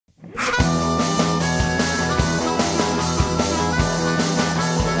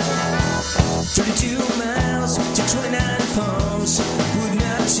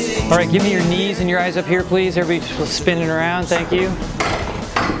All right, give me your knees and your eyes up here, please. Everybody spinning around. Thank you.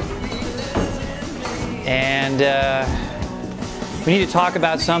 And we need to talk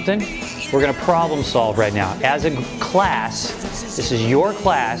about something. We're going to problem solve right now. As a class, this is your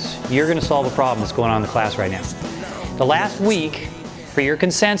class. You're going to solve a problem that's going on in the class right now. The last week, for your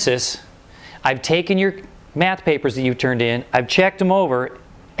consensus, I've taken your math papers that you've turned in, I've checked them over,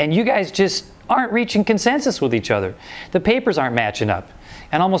 and you guys just aren't reaching consensus with each other. The papers aren't matching up.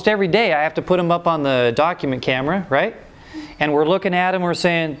 And almost every day I have to put them up on the document camera, right? And we're looking at them, we're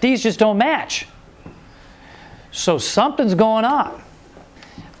saying, these just don't match. So something's going on.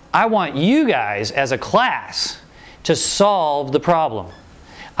 I want you guys as a class to solve the problem.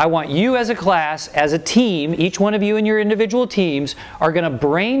 I want you as a class, as a team, each one of you in your individual teams are going to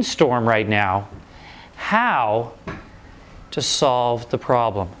brainstorm right now how to solve the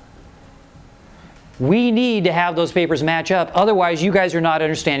problem. We need to have those papers match up, otherwise you guys are not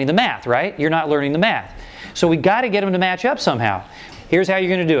understanding the math, right? You're not learning the math. So we got to get them to match up somehow. Here's how you're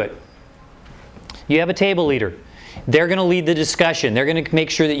going to do it. You have a table leader. They're going to lead the discussion. They're going to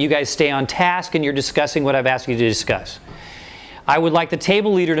make sure that you guys stay on task and you're discussing what I've asked you to discuss. I would like the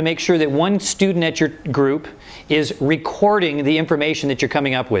table leader to make sure that one student at your group is recording the information that you're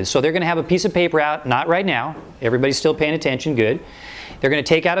coming up with. So they're going to have a piece of paper out, not right now. Everybody's still paying attention, good. They're going to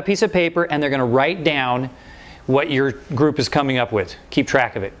take out a piece of paper and they're going to write down what your group is coming up with. Keep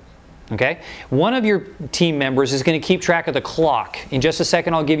track of it. Okay? One of your team members is going to keep track of the clock. In just a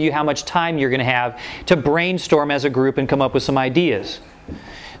second, I'll give you how much time you're going to have to brainstorm as a group and come up with some ideas.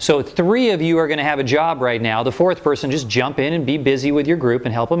 So 3 of you are going to have a job right now. The 4th person, just jump in and be busy with your group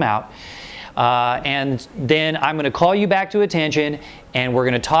and help them out. And then I'm going to call you back to attention and we're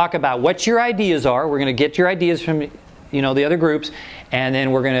going to talk about what your ideas are. We're going to get your ideas from the other groups, and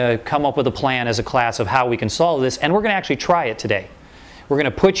then we're going to come up with a plan as a class of how we can solve this, and we're going to actually try it today. We're going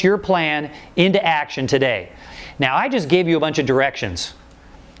to put your plan into action today. Now, I just gave you a bunch of directions.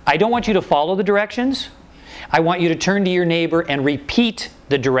 I don't want you to follow the directions. I want you to turn to your neighbor and repeat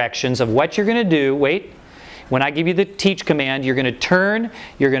the directions of what you're going to do. Wait. When I give you the teach command, you're going to turn,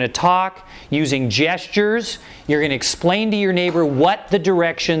 you're going to talk using gestures. You're going to explain to your neighbor what the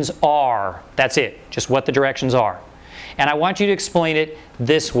directions are. That's it. Just what the directions are. And I want you to explain it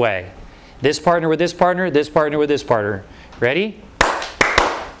this way. This partner with this partner, this partner with this partner. Ready?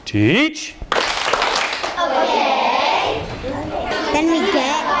 Teach. Okay. Then we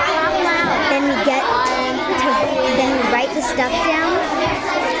write the stuff down.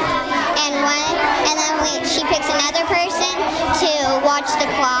 And then she picks another person to watch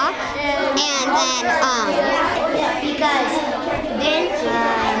the clock. And then because then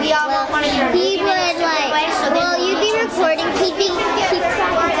we all want to he would you'd be recording, he'd keep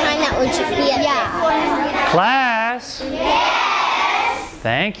track of time that would be at yeah. Class. Yes.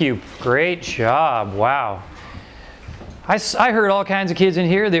 Thank you. Great job. Wow. I heard all kinds of kids in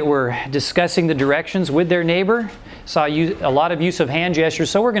here that were discussing the directions with their neighbor. Saw a lot of use of hand gestures,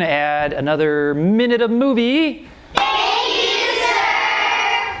 so we're going to add another minute of movie. Thank you,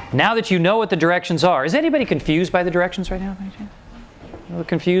 sir. Now that you know what the directions are, is anybody confused by the directions right now? A little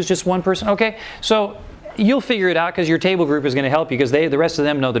confused? Just one person? Okay, so you'll figure it out because your table group is going to help you because the rest of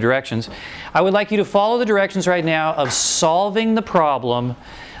them know the directions. I would like you to follow the directions right now of solving the problem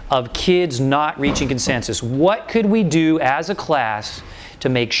of kids not reaching consensus. What could we do as a class to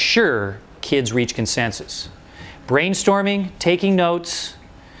make sure kids reach consensus? Brainstorming, taking notes.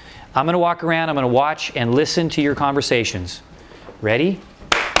 I'm going to walk around, I'm going to watch and listen to your conversations. Ready?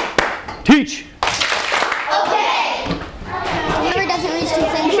 Teach! Okay! Whoever doesn't reach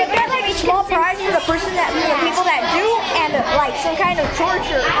consensus. Should there like a small prize for the people that do and like some kind of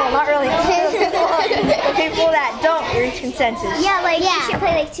torture? Well, not really. The people that don't reach consensus. Yeah, they should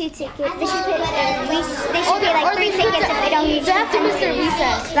pay like 2 tickets. They should pay like 3 tickets if they don't reach consensus. Mr.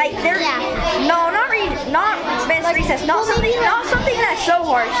 Recess. Like they're not Mr. Recess. Not something that's so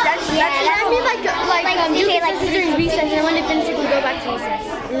harsh. That's I mean you pay like 3 recess and when they finish it we go back to recess.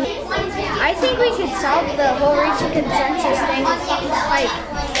 I think we could solve the whole reaching consensus thing. Like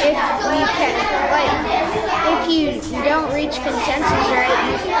if we can, if you don't reach consensus, right,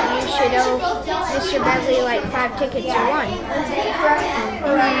 you should owe Mr. Bedley like 5 tickets or 1.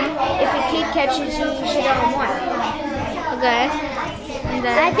 If your kid catches you, you should owe him 1. Okay.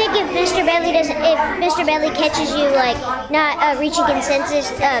 I think if Mr. Bedley catches you not reaching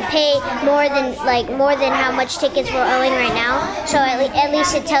consensus, pay more than how much tickets we're owing right now. So at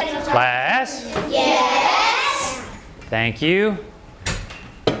least it tells. Class. Yes. Thank you.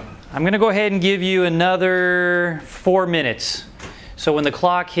 I'm going to go ahead and give you another 4 minutes. So when the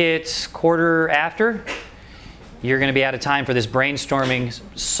clock hits 1/4 after, you're going to be out of time for this brainstorming,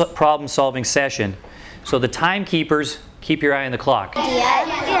 problem-solving session. So the timekeepers, keep your eye on the clock. Like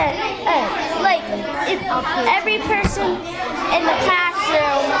if every person in the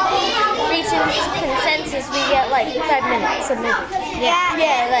classroom reaches consensus, we get like 5 minutes of maybe.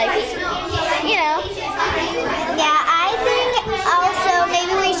 Yeah, like, you know. Yeah, I think also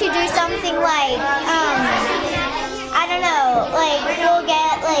maybe we should do something like, I don't know, like we'll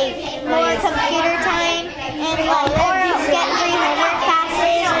get like more computer time and like, or get free homework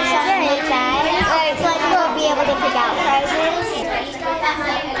passes or something like that. Like we'll be able to pick out prizes.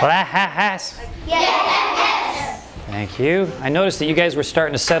 Class. Yes. Thank you. I noticed that you guys were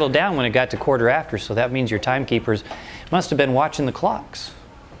starting to settle down when it got to quarter after, so that means your timekeepers must have been watching the clocks.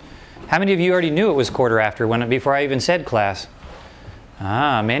 How many of you already knew it was quarter after before I even said class?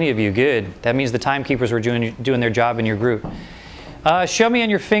 Ah, many of you, good. That means the timekeepers were doing their job in your group. Show me on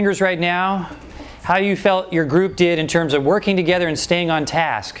your fingers right now how you felt your group did in terms of working together and staying on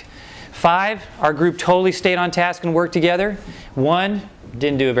task. 5, our group totally stayed on task and worked together. 1,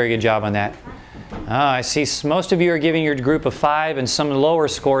 didn't do a very good job on that. I see most of you are giving your group a 5 and some lower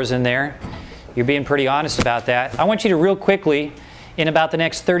scores in there. You're being pretty honest about that. I want you to real quickly, in about the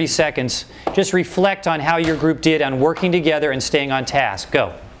next 30 seconds, just reflect on how your group did on working together and staying on task.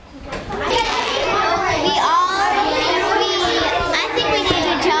 Go. I think we did a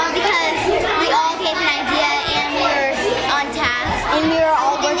good job because we all gave an idea and we were on task. And we were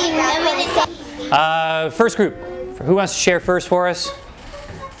all working together. First group, who wants to share first for us?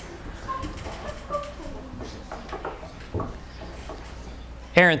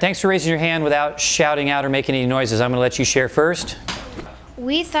 Aaron, thanks for raising your hand without shouting out or making any noises. I'm going to let you share first.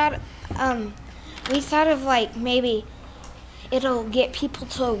 We thought of like maybe it'll get people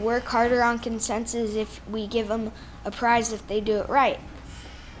to work harder on consensus if we give them a prize if they do it right.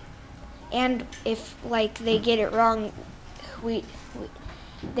 And if like they get it wrong,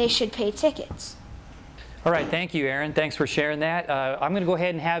 they should pay tickets. All right, thank you, Aaron. Thanks for sharing that. I'm going to go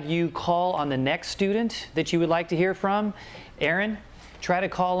ahead and have you call on the next student that you would like to hear from. Aaron, try to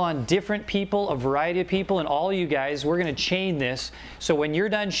call on different people, a variety of people, and all you guys, we're going to chain this. So when you're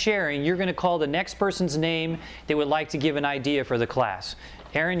done sharing, you're going to call the next person's name that would like to give an idea for the class.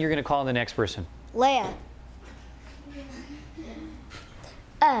 Aaron, you're going to call the next person. Leia.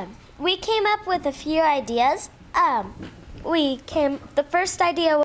 We came up with a few ideas. The first idea